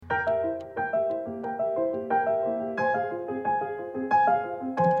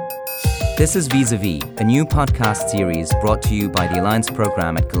This is Vis-a-Vis, a new podcast series brought to you by the Alliance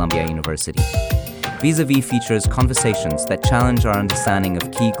Program at Columbia University. Vis-a-Vis features conversations that challenge our understanding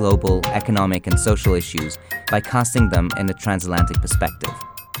of key global, economic and social issues by casting them in a transatlantic perspective.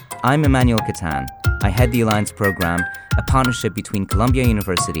 I'm Emmanuel Catan. I head the Alliance Program, a partnership between Columbia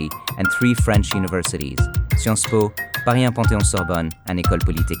University and three French universities, Sciences Po, Paris 1 Panthéon-Sorbonne, and École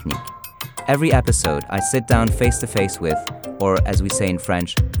Polytechnique. Every episode, I sit down face-to-face with, or as we say in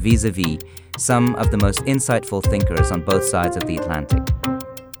French, vis-a-vis, some of the most insightful thinkers on both sides of the Atlantic.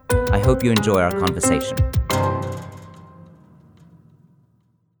 I hope you enjoy our conversation.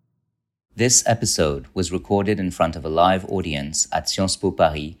 This episode was recorded in front of a live audience at Sciences Po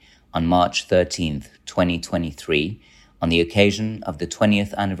Paris on March 13th, 2023, on the occasion of the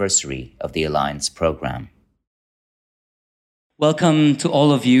 20th anniversary of the Alliance Program. Welcome to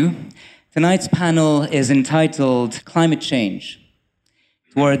all of you. Tonight's panel is entitled Climate Change,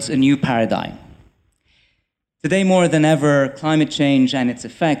 Towards a New Paradigm. Today, more than ever, climate change and its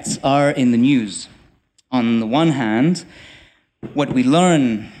effects are in the news. On the one hand, what we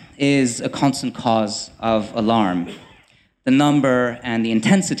learn is a constant cause of alarm. The number and the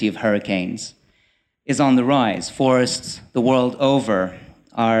intensity of hurricanes is on the rise. Forests the world over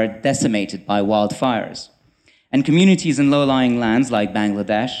are decimated by wildfires. And communities in low-lying lands like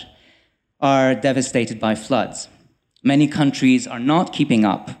Bangladesh are devastated by floods. Many countries are not keeping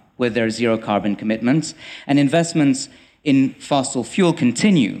up with their zero-carbon commitments, and investments in fossil fuel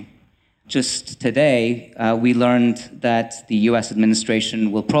continue. Just today, we learned that the US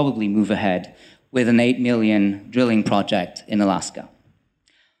administration will probably move ahead with an 8 million drilling project in Alaska.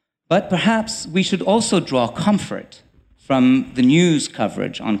 But perhaps we should also draw comfort from the news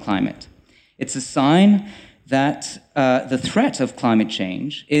coverage on climate. It's a sign that the threat of climate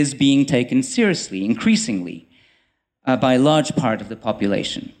change is being taken seriously, increasingly, by a large part of the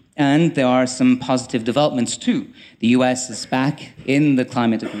population. And there are some positive developments too. The US is back in the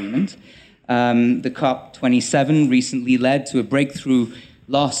climate agreement. The COP27 recently led to a breakthrough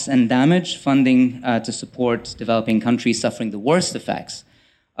loss and damage funding to support developing countries suffering the worst effects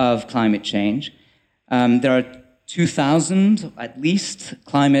of climate change. There are 2,000, at least,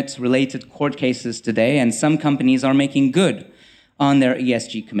 climate-related court cases today, and some companies are making good on their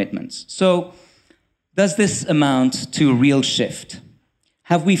ESG commitments. So, does this amount to a real shift?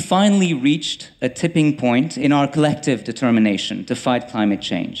 Have we finally reached a tipping point in our collective determination to fight climate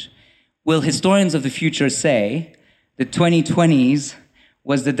change? Will historians of the future say the 2020s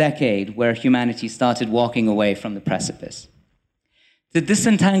was the decade where humanity started walking away from the precipice? To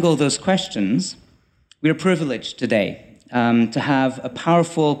disentangle those questions, we are privileged today to have a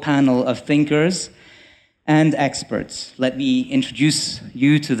powerful panel of thinkers and experts. Let me introduce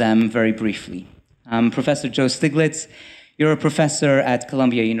you to them very briefly. Professor Joe Stiglitz, you're a professor at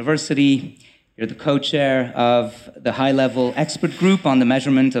Columbia University. You're the co-chair of the high-level expert group on the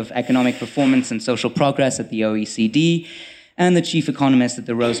measurement of economic performance and social progress at the OECD, and the chief economist at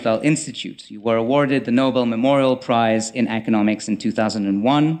the Roosevelt Institute. You were awarded the Nobel Memorial Prize in Economics in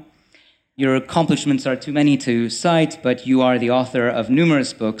 2001. Your accomplishments are too many to cite, but you are the author of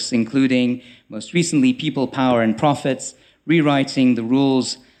numerous books, including, most recently, People, Power, and Profits, Rewriting the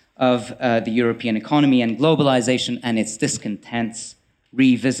Rules of the European Economy and Globalization and Its Discontents,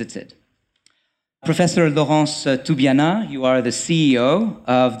 Revisited. Professor Laurence Toubiana, you are the CEO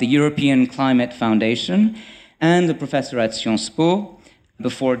of the European Climate Foundation and a professor at Sciences Po.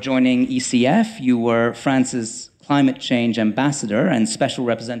 Before joining ECF, you were France's climate change ambassador and special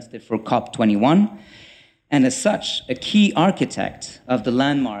representative for COP21, and as such, a key architect of the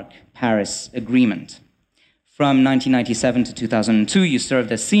landmark Paris Agreement. From 1997 to 2002, you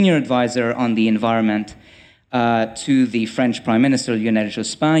served as senior advisor on the environment to the French Prime Minister Lionel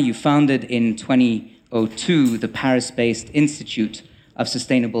Jospin. You founded in 2002 the Paris-based Institute of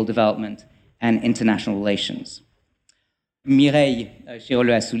Sustainable Development and International Relations. Mireille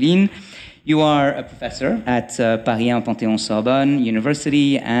Girollet-Assouline, you are a professor at Paris 1 Panthéon-Sorbonne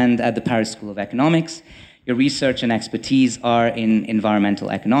University and at the Paris School of Economics. Your research and expertise are in environmental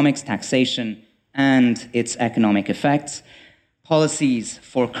economics, taxation, and its economic effects, policies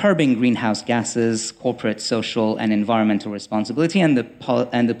for curbing greenhouse gases, corporate, social, and environmental responsibility, and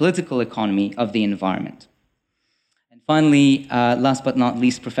the political economy of the environment. And finally, last but not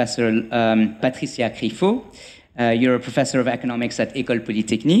least, Professor Patricia Criffo. You're a professor of economics at École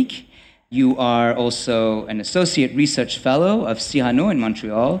Polytechnique. You are also an associate research fellow of Cyrano in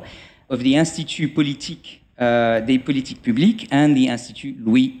Montreal, of the Institut Politique des Politiques Publiques, and the Institut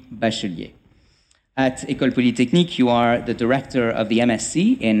Louis Bachelier. At École Polytechnique, you are the director of the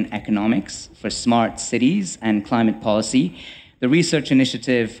MSc in Economics for Smart Cities and Climate Policy, the research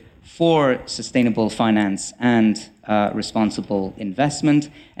initiative for Sustainable Finance and Responsible Investment,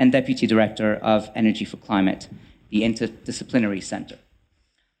 and Deputy Director of Energy for Climate, the Interdisciplinary Center.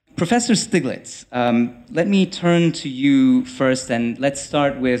 Professor Stiglitz, let me turn to you first, and let's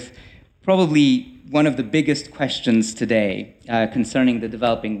start with probably one of the biggest questions today concerning the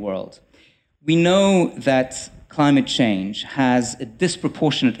developing world. We know that climate change has a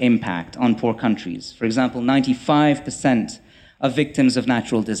disproportionate impact on poor countries. For example, 95% of victims of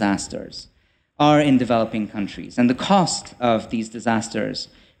natural disasters are in developing countries, and the cost of these disasters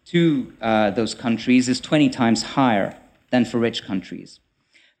to those countries is 20 times higher than for rich countries.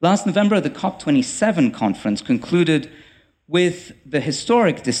 Last November, the COP27 conference concluded with the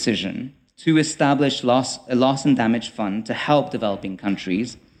historic decision to establish a loss and damage fund to help developing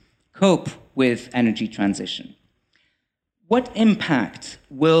countries cope with energy transition. What impact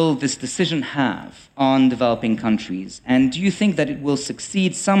will this decision have on developing countries? And do you think that it will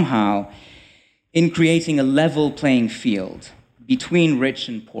succeed somehow in creating a level playing field between rich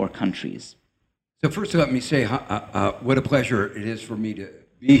and poor countries? So first, let me say what a pleasure it is for me to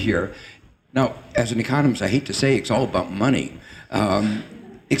be here. Now, as an economist, I hate to say it's all about money.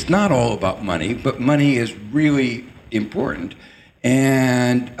 It's not all about money, but money is really important.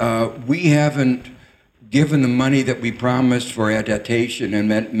 And we haven't given the money that we promised for adaptation and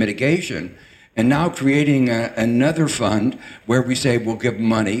mitigation, and now creating another fund where we say we'll give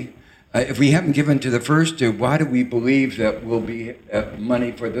money. If we haven't given to the first two, why do we believe that we'll be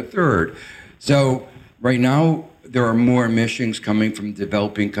money for the third? So right now, there are more emissions coming from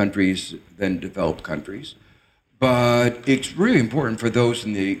developing countries than developed countries. But it's really important for those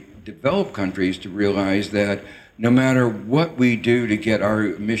in the developed countries to realize that no matter what we do to get our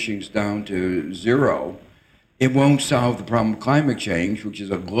emissions down to zero, it won't solve the problem of climate change, which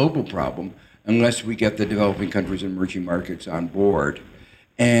is a global problem, unless we get the developing countries and emerging markets on board.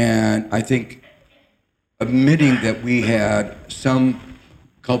 And I think admitting that we had some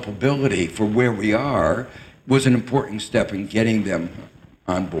culpability for where we are was an important step in getting them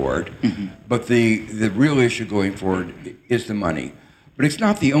on board. Mm-hmm. But the real issue going forward is the money. But it's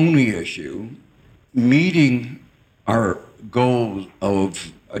not the only issue. Meeting our goals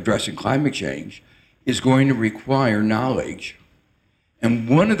of addressing climate change is going to require knowledge. And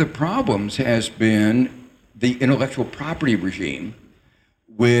one of the problems has been the intellectual property regime,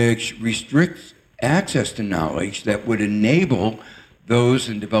 which restricts access to knowledge that would enable those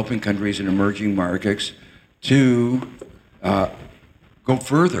in developing countries and emerging markets to go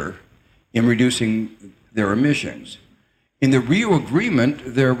further in reducing their emissions. In the Rio Agreement,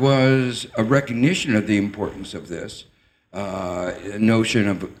 there was a recognition of the importance of this, a notion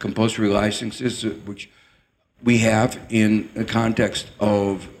of compulsory licenses, which we have in the context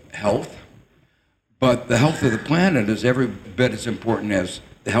of health. But the health of the planet is every bit as important as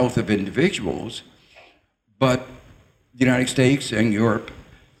the health of individuals. But the United States and Europe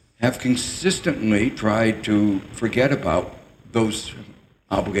have consistently tried to forget about those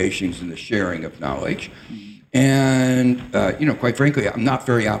obligations in the sharing of knowledge. And, quite frankly, I'm not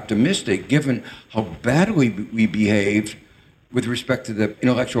very optimistic given how badly we behaved with respect to the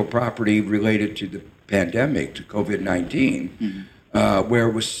intellectual property related to the pandemic, to COVID-19, where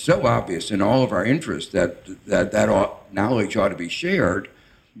it was so obvious in all of our interests that knowledge ought to be shared,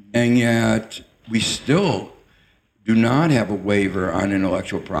 and yet we still do not have a waiver on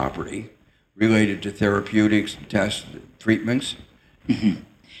intellectual property related to therapeutics, tests, treatments. Mm-hmm.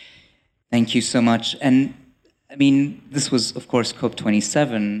 Thank you so much. And I mean, this was, of course,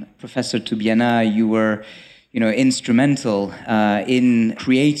 COP27. Professor Toubiana, you were, instrumental in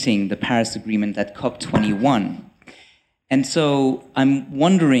creating the Paris Agreement at COP21. And so I'm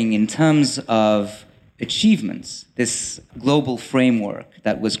wondering, in terms of achievements, this global framework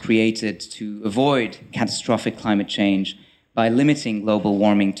that was created to avoid catastrophic climate change by limiting global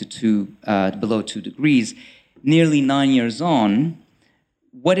warming to below 2 degrees, nearly 9 years on,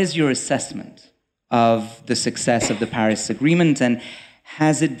 what is your assessment of the success of the Paris Agreement, and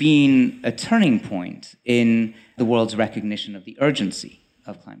has it been a turning point in the world's recognition of the urgency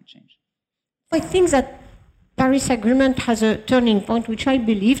of climate change? I think that Paris Agreement has a turning point, which I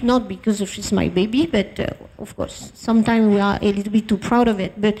believe, not because she's my baby, but of course, sometimes we are a little bit too proud of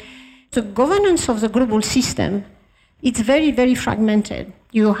it, but the governance of the global system, it's very, very fragmented.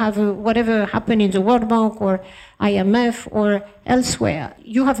 You have whatever happened in the World Bank or IMF or elsewhere.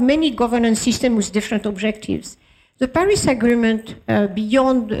 You have many governance systems with different objectives. The Paris Agreement,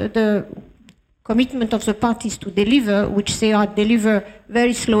 beyond the commitment of the parties to deliver, which they are deliver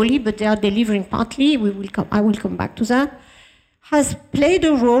very slowly, but they are delivering partly. I will come back to that. has played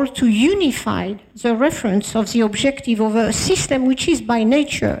a role to unify the reference of the objective of a system which is by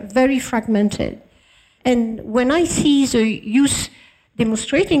nature very fragmented. And when I see the youth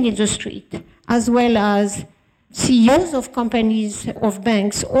demonstrating in the street, as well as CEOs of companies, of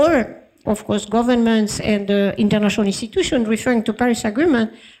banks, or of course governments and international institutions referring to Paris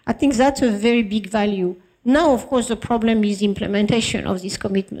Agreement, I think that's a very big value. Now, of course, the problem is implementation of this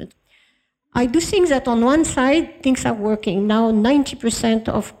commitment. I do think that on one side, things are working. Now 90%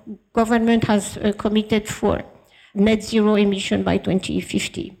 of government has committed for net zero emission by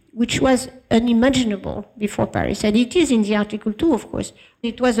 2050, which was unimaginable before Paris. And it is in the Article 2, of course.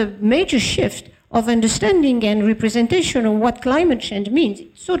 It was a major shift of understanding and representation of what climate change means.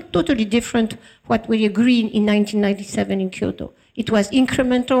 It's so totally different what we agreed in 1997 in Kyoto. It was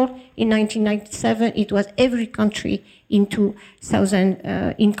incremental in 1997. It was every country in 2000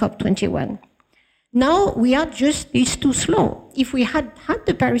 in COP21. Now we are just, it's too slow. If we had had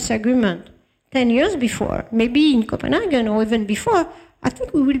the Paris Agreement 10 years before, maybe in Copenhagen or even before, I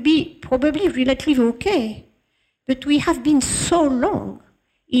think we will be probably relatively okay. But we have been so long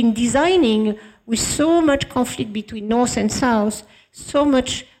in designing with so much conflict between North and South, so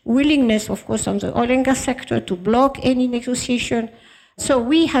much willingness, of course, on the oil and gas sector to block any negotiation. So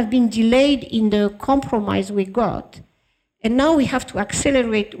we have been delayed in the compromise we got. And now we have to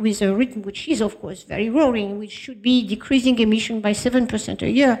accelerate with a rhythm which is, of course, very roaring, which should be decreasing emission by 7%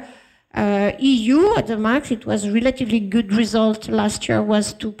 a year. EU at the max, it was a relatively good result last year,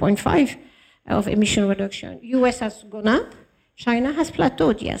 was 2.5 of emission reduction. US has gone up. China has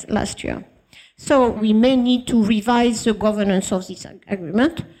plateaued, yes, last year. So we may need to revise the governance of this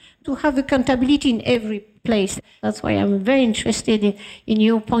agreement to have accountability in every place. That's why I'm very interested in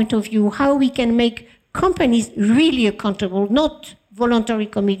your point of view, how we can make companies really accountable, not voluntary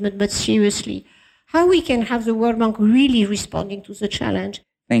commitment, but seriously. How we can have the World Bank really responding to the challenge.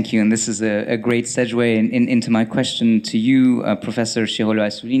 Thank you. And this is a great segue into my question to you, Professor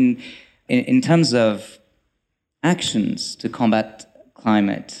Chirolo-Assouline. In terms of actions to combat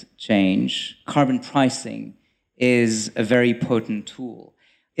climate change, carbon pricing is a very potent tool.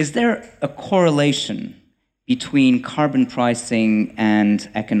 Is there a correlation between carbon pricing and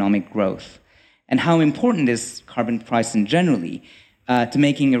economic growth? And how important is carbon pricing generally to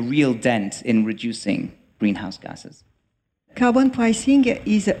making a real dent in reducing greenhouse gases? Carbon pricing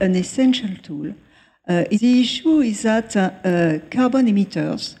is an essential tool. The issue is that carbon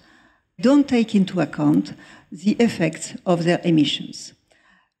emitters don't take into account the effects of their emissions.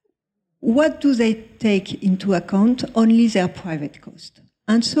 What do they take into account? Only their private cost.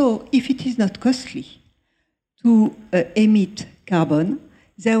 And so, if it is not costly to emit carbon,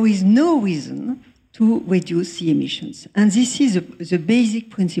 there is no reason to reduce the emissions. And this is the basic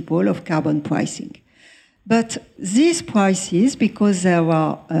principle of carbon pricing. But these prices, because there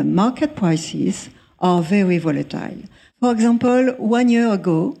are market prices, are very volatile. For example, 1 year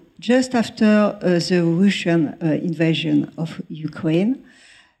ago, just after the Russian invasion of Ukraine,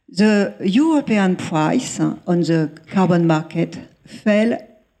 the European price on the carbon market fell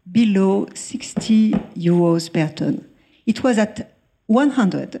below 60 euros per ton. It was at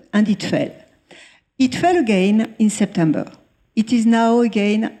 100 and it fell. It fell again in September. It is now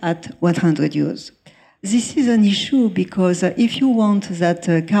again at 100 euros. This is an issue because if you want that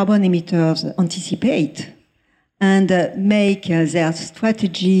carbon emitters anticipate and make their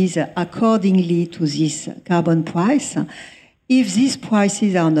strategies accordingly to this carbon price, if these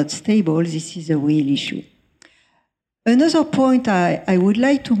prices are not stable, this is a real issue. Another point I would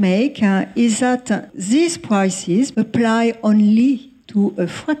like to make is that these prices apply only to a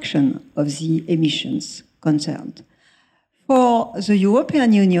fraction of the emissions concerned. For the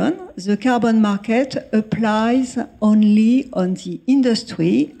European Union, the carbon market applies only on the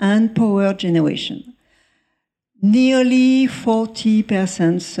industry and power generation. Nearly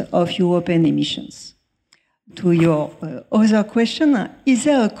 40% of European emissions. To your other question, is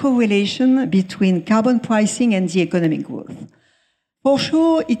there a correlation between carbon pricing and the economic growth? For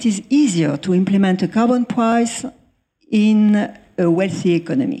sure, it is easier to implement a carbon price in a wealthy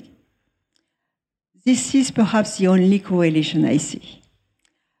economy. This is perhaps the only correlation I see.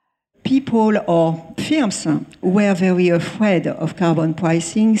 People or firms were very afraid of carbon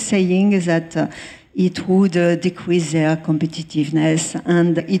pricing, saying that it would decrease their competitiveness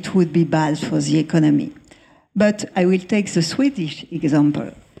and it would be bad for the economy. But I will take the Swedish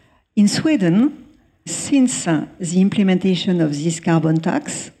example. In Sweden, since the implementation of this carbon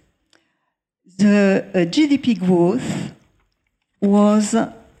tax, the GDP growth was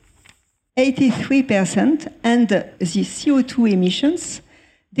 83%, and the CO2 emissions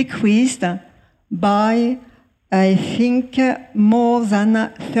decreased by I think more than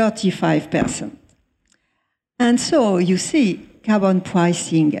 35%. And so you see, carbon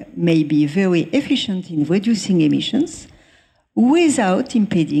pricing may be very efficient in reducing emissions without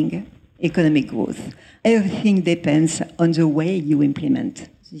impeding economic growth. Everything depends on the way you implement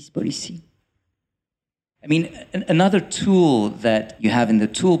this policy. I mean, another tool that you have in the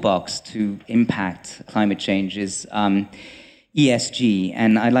toolbox to impact climate change is ESG.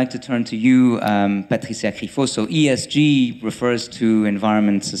 And I'd like to turn to you, Patricia Criffo. So ESG refers to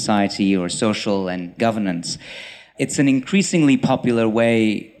environment, society, or social and governance. It's an increasingly popular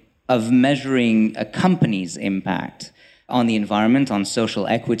way of measuring a company's impact on the environment, on social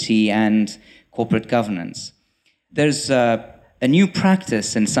equity, and corporate governance. There's a new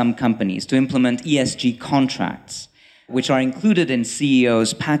practice in some companies to implement ESG contracts, which are included in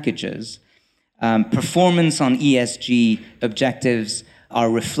CEOs' packages. Performance on ESG objectives are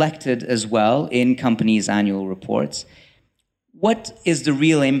reflected as well in companies' annual reports. What is the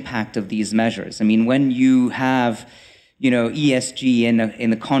real impact of these measures? I mean, when you have, ESG in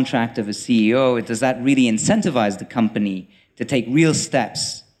the contract of a CEO, does that really incentivize the company to take real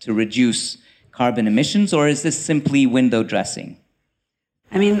steps to reduce carbon emissions, or is this simply window dressing?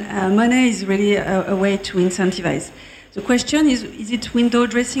 I mean, money is really a way to incentivize. The question is it window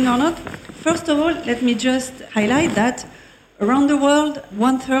dressing or not? First of all, let me just highlight that around the world,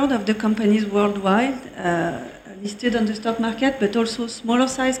 1/3 of the companies worldwide listed on the stock market, but also smaller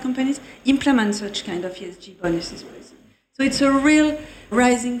size companies, implement such kind of ESG bonuses policy. So it's a real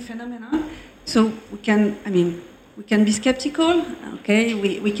rising phenomenon. So we can be skeptical, okay?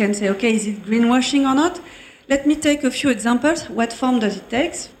 We can say, okay, is it greenwashing or not? Let me take a few examples. What form does it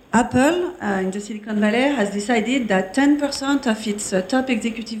take? Apple, in the Silicon Valley, has decided that 10% of its top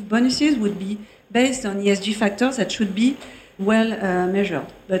executive bonuses would be based on ESG factors that should be well measured.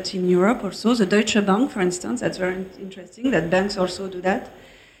 But in Europe also, the Deutsche Bank, for instance, that's very interesting, that banks also do that,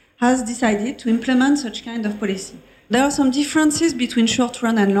 has decided to implement such kind of policy. There are some differences between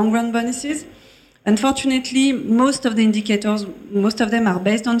short-run and long-run bonuses. Unfortunately, most of the indicators, most of them are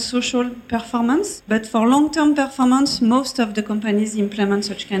based on social performance, but for long-term performance, most of the companies implement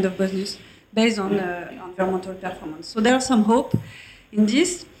such kind of bonus based on environmental performance. So there's some hope in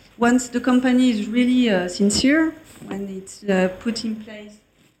this. Once the company is really sincere, when it's put in place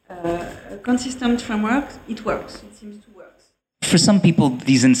a consistent framework, it works. It seems to work. For some people,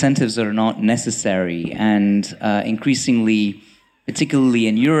 these incentives are not necessary, and increasingly, particularly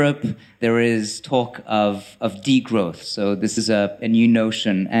in Europe, there is talk of degrowth. So this is a new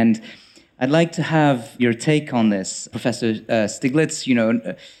notion. And I'd like to have your take on this, Professor Stiglitz.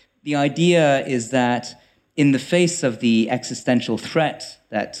 The idea is that in the face of the existential threat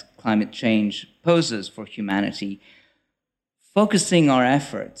that climate change poses for humanity, focusing our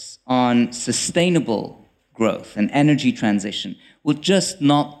efforts on sustainable growth and energy transition will just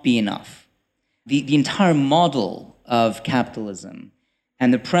not be enough. The entire model of capitalism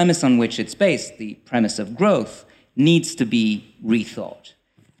and the premise on which it's based, the premise of growth, needs to be rethought.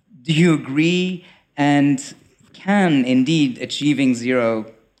 Do you agree? And can indeed achieving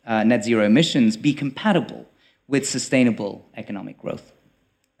net zero emissions be compatible with sustainable economic growth?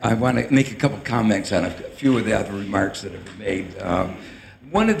 I want to make a couple comments on a few of the other remarks that have been made.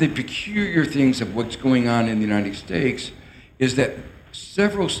 One of the peculiar things of what's going on in the United States is that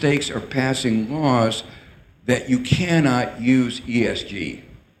several states are passing laws that you cannot use ESG.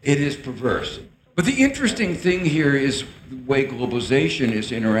 It is perverse. But the interesting thing here is the way globalization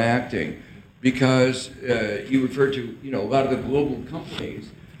is interacting, because you refer to a lot of the global companies.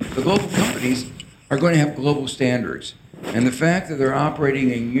 The global companies are going to have global standards. And the fact that they're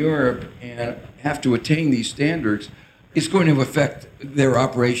operating in Europe and have to attain these standards is going to affect their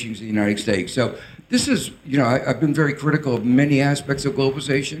operations in the United States. So this is, I've been very critical of many aspects of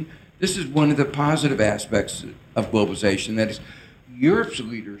globalization. This is one of the positive aspects of globalization. That is, Europe's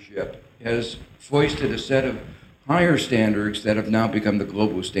leadership has foisted a set of higher standards that have now become the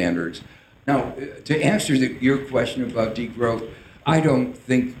global standards. Now, to answer your question about degrowth, I don't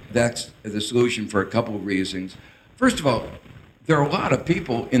think that's the solution for a couple of reasons. First of all, there are a lot of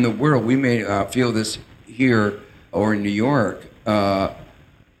people in the world, we may feel this here or in New York,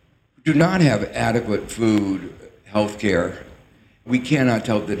 do not have adequate food, health care. We cannot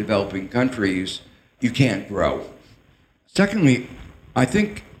tell the developing countries, you can't grow. Secondly, I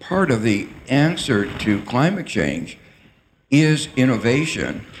think part of the answer to climate change is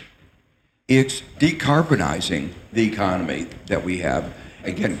innovation. It's decarbonizing the economy that we have.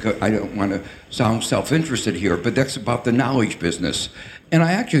 Again, I don't want to sound self-interested here, but that's about the knowledge business. And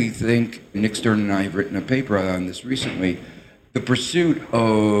I actually think, Nick Stern and I have written a paper on this recently, the pursuit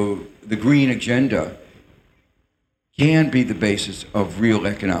of the green agenda can be the basis of real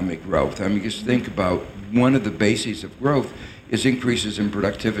economic growth. I mean, just think about one of the bases of growth is increases in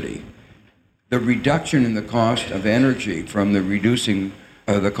productivity. The reduction in the cost of energy from the reducing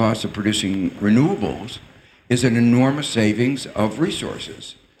the cost of producing renewables is an enormous savings of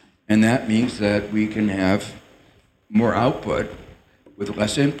resources. And that means that we can have more output with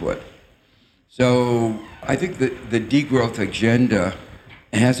less input. So I think that the degrowth agenda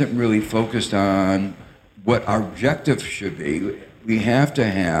hasn't really focused on what our objective should be. We have to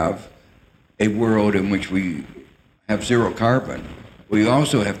have a world in which we have zero carbon. We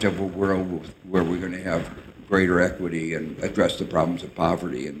also have to have a world where we're going to have greater equity and address the problems of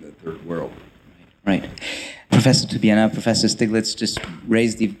poverty in the third world. Right. Professor Tubiana, Professor Stiglitz just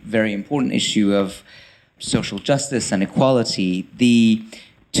raised the very important issue of social justice and equality. The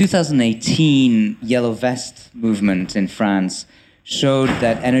 2018 Yellow Vest movement in France showed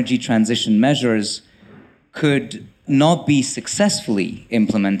that energy transition measures could not be successfully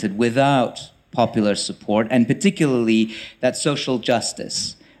implemented without popular support, and particularly that social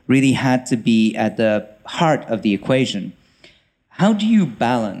justice really had to be at the heart of the equation. How do you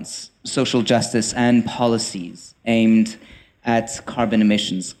balance social justice and policies aimed at carbon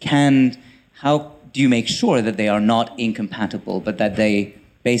emissions? How do you make sure that they are not incompatible, but that they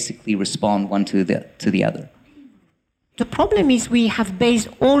basically respond one to the other? The problem is we have based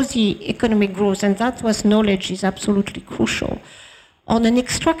all the economic growth, and that was knowledge is absolutely crucial, on an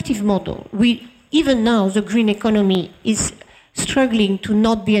extractive model. Even now, the green economy is struggling to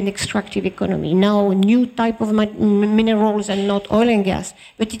not be an extractive economy. Now, a new type of minerals and not oil and gas,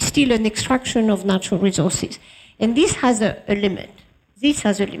 but it's still an extraction of natural resources. And this has a limit. This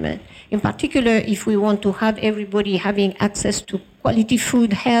has a limit. In particular, if we want to have everybody having access to quality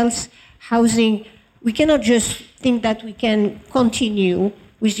food, health, housing, we cannot just think that we can continue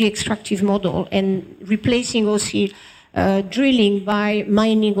with the extractive model and replacing also drilling by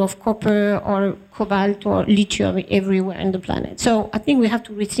mining of copper or cobalt or lithium everywhere on the planet. So I think we have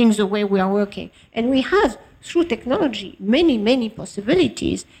to rethink the way we are working. And we have, through technology, many, many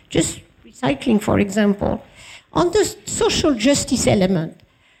possibilities. Just recycling, for example. On the social justice element,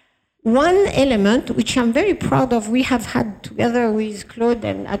 one element which I'm very proud of, we have had together with Claude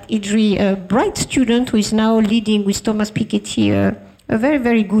and at IDRI, a bright student who is now leading with Thomas Piketty a very,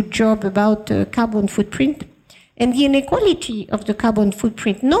 very good job about carbon footprint and the inequality of the carbon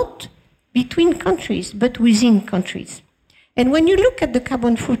footprint, not between countries, but within countries. And when you look at the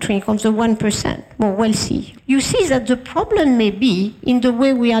carbon footprint of the 1% more wealthy, you see that the problem may be in the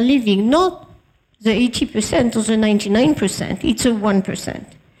way we are living, not the 80% or the 99%, it's a 1%.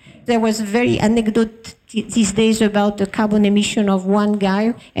 There was a very anecdote these days about the carbon emission of one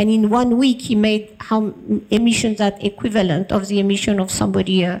guy, and in 1 week he made how emissions that equivalent of the emission of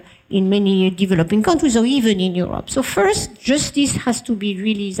somebody in many developing countries or even in Europe. So first, justice has to be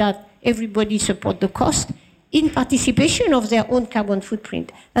really that everybody support the cost in participation of their own carbon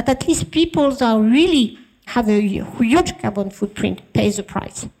footprint, that at least people that really have a huge carbon footprint pay the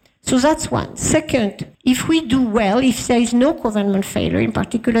price. So that's one. Second, if we do well, if there is no government failure, in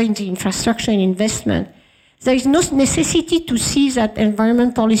particular in the infrastructure and investment, there is no necessity to see that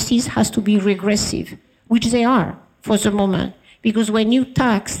environment policies has to be regressive, which they are for the moment. Because when you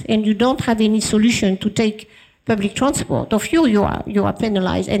tax and you don't have any solution to take public transport, you are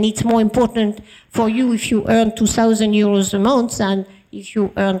penalized. And it's more important for you if you earn 2,000 euros a month than if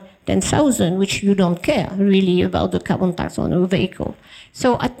you earn 10,000, which you don't care really about the carbon tax on a vehicle.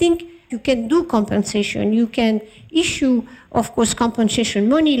 So I think you can do compensation. You can issue, of course, compensation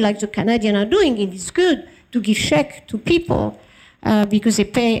money like the Canadians are doing. It is good to give check to people because they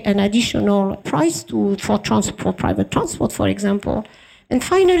pay an additional price for private transport, for example. And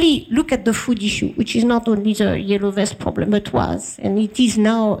finally, look at the food issue, which is not only the yellow vest problem, but was, and it is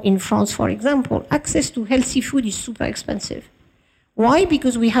now in France, for example. Access to healthy food is super expensive. Why?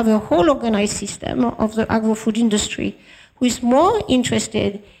 Because we have a whole organized system of the agro-food industry who is more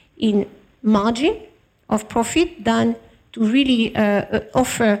interested in margin of profit than to really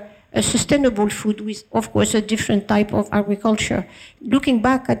offer a sustainable food with, of course, a different type of agriculture. Looking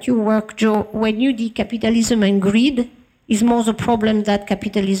back at your work, Joe, when you did capitalism and greed is more the problem than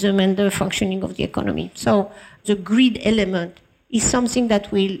capitalism and the functioning of the economy. So the greed element is something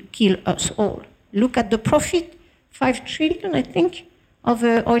that will kill us all. Look at the profit, 5 trillion, I think, of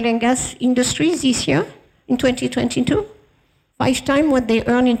the oil and gas industry this year in 2022. 5 times what they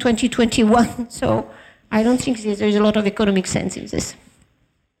earn in 2021. So I don't think there's a lot of economic sense in this.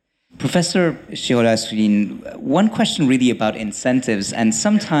 Professor Chirola-Souline, one question really about incentives, and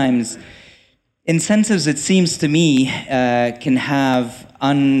sometimes incentives, it seems to me, can have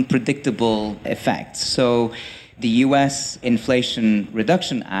unpredictable effects. So the US Inflation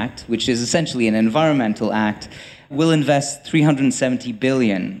Reduction Act, which is essentially an environmental act, will invest $370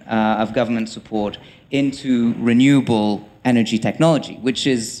 billion of government support into renewable energy technology, which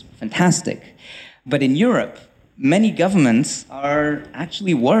is fantastic. But in Europe, many governments are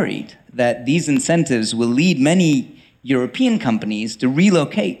actually worried that these incentives will lead many European companies to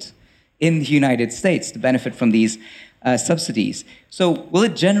relocate in the United States to benefit from these subsidies. So will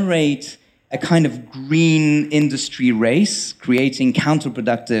it generate a kind of green industry race, creating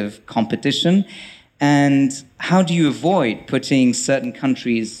counterproductive competition? And how do you avoid putting certain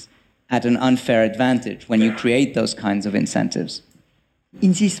countries at an unfair advantage when you create those kinds of incentives?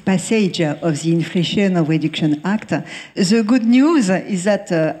 In this passage of the Inflation Reduction Act, the good news is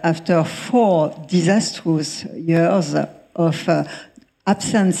that after 4 disastrous years of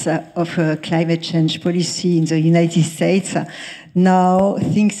absence of climate change policy in the United States, now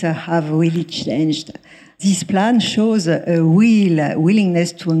things have really changed. This plan shows a real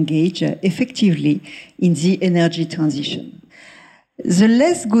willingness to engage effectively in the energy transition. The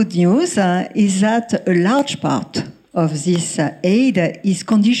less good news is that a large part of this aid is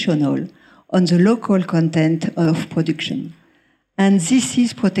conditional on the local content of production. And this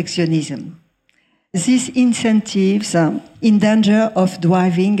is protectionism. These incentives are in danger of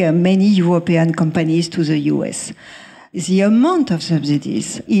driving many European companies to the US. The amount of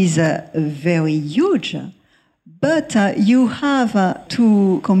subsidies is very huge, but you have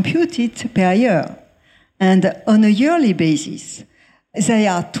to compute it per year. And on a yearly basis, they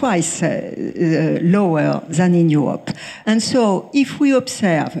are twice lower than in Europe. And so if we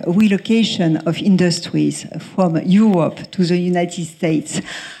observe relocation of industries from Europe to the United States,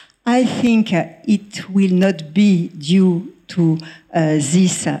 I think it will not be due to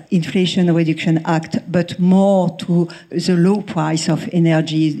this Inflation Reduction Act, but more to the low price of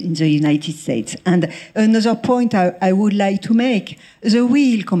energy in the United States. And another point I would like to make, the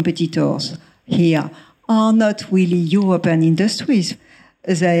real competitors here are not really European industries.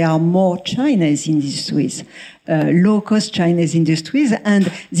 They are more Chinese industries, low-cost Chinese industries,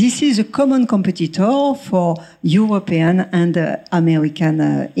 and this is a common competitor for European and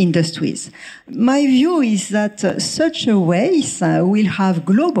American industries. My view is that such a race will have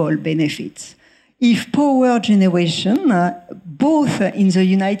global benefits. If power generation, both in the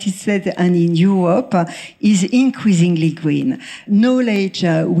United States and in Europe, is increasingly green, knowledge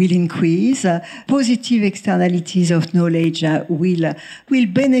will increase, positive externalities of knowledge will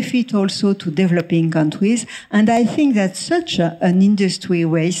benefit also to developing countries, and I think that such an industry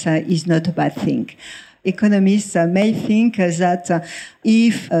race is not a bad thing. Economists may think that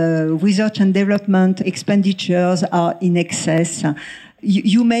if research and development expenditures are in excess,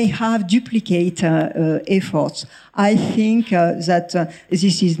 you may have duplicate efforts. I think that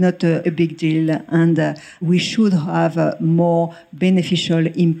this is not a big deal, and we should have more beneficial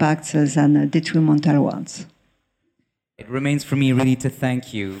impacts than detrimental ones. It remains for me really to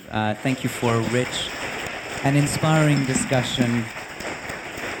thank you. Thank you for a rich and inspiring discussion.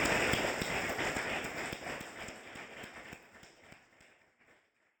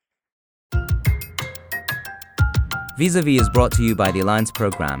 Vis-à-vis is brought to you by the Alliance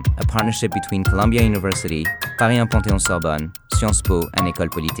Programme, a partnership between Columbia University, Paris 1 Panthéon-Sorbonne, Sciences Po, and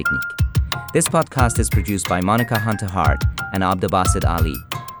École Polytechnique. This podcast is produced by Monica Hunter-Hart and Abdelbasid Ali,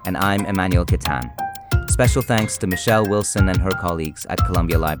 and I'm Emmanuel Kitan. Special thanks to Michelle Wilson and her colleagues at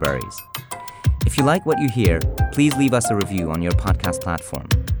Columbia Libraries. If you like what you hear, please leave us a review on your podcast platform.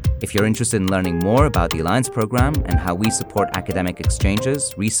 If you're interested in learning more about the Alliance Programme and how we support academic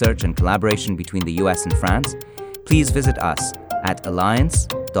exchanges, research, and collaboration between the US and France, please visit us at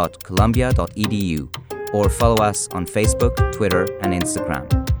alliance.columbia.edu or follow us on Facebook, Twitter, and Instagram.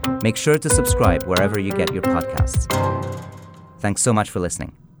 Make sure to subscribe wherever you get your podcasts. Thanks so much for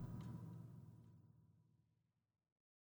listening.